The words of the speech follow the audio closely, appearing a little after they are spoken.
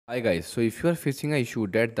Hi guys, so if you are facing a issue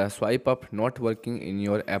that the swipe up not working in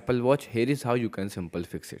your Apple Watch, here is how you can simple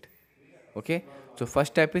fix it. Okay, so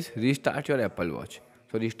first step is restart your Apple Watch.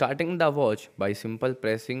 So restarting the watch by simple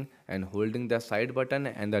pressing and holding the side button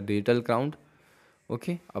and the digital count,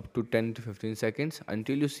 okay, up to 10 to 15 seconds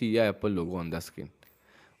until you see a Apple logo on the screen.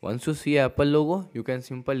 Once you see a Apple logo, you can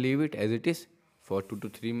simply leave it as it is for 2 to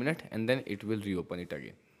 3 minutes and then it will reopen it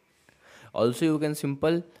again. Also you can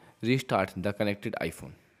simple restart the connected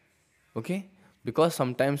iPhone. Okay, because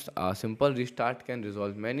sometimes a simple restart can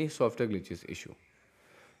resolve many software glitches issue.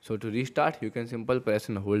 So to restart, you can simple press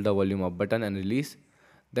and hold the volume up button and release,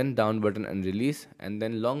 then down button and release, and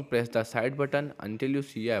then long press the side button until you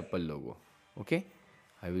see a Apple logo. Okay,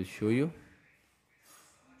 I will show you.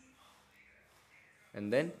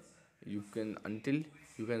 And then you can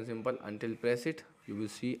simple until press it, you will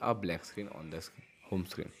see a black screen on the home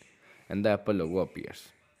screen and the Apple logo appears.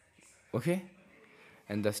 Okay,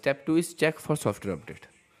 and the step 2 is check for software update.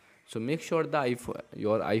 So make sure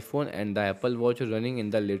your iPhone and the Apple Watch are running in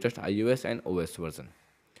the latest iOS and OS version.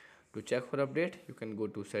 To check for update, you can go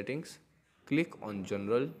to settings, click on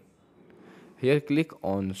general. Here click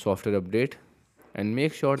on software update and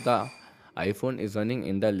make sure the iPhone is running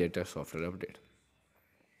in the latest software update.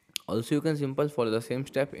 Also you can simple follow the same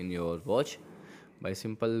step in your watch by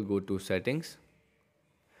simple go to settings.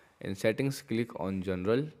 In settings click on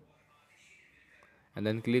general and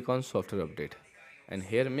then click on software update, and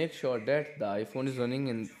here make sure that the iPhone is running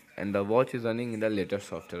in and the watch is running in the latest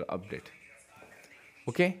software update.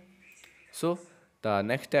 Okay, so the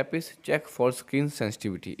next step is check for screen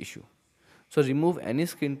sensitivity issue. So remove any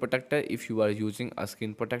screen protector if you are using a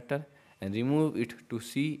screen protector and remove it to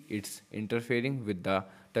see it's interfering with the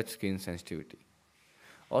touch screen sensitivity.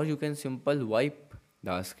 Or you can simple wipe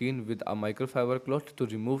the screen with a microfiber cloth to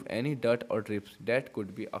remove any dirt or drips that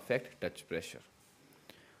could be affect touch pressure.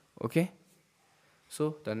 Okay,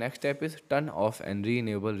 so the next step is turn off and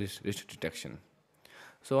re-enable wrist detection.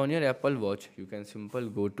 So on your Apple Watch, you can simple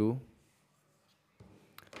go to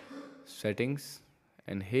settings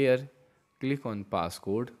and here click on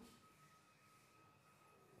passcode,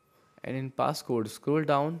 and in passcode scroll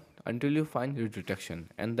down until you find wrist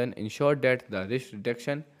detection and then ensure that the wrist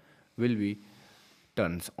detection will be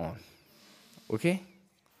turns on. Okay,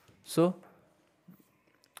 so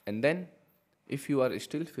and then if you are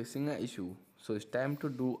still facing an issue, so it's time to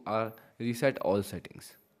do a reset all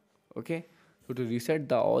settings. Okay, so to reset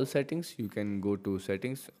the all settings you can go to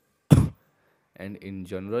settings and in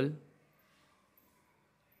general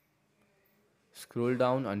scroll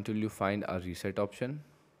down until you find a reset option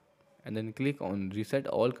and then click on reset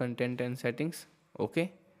all content and settings.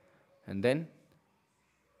 Okay, and then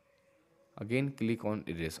again click on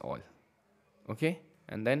erase all. Okay,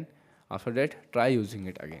 and then after that try using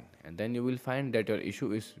it again and then you will find that your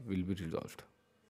issue is will be resolved.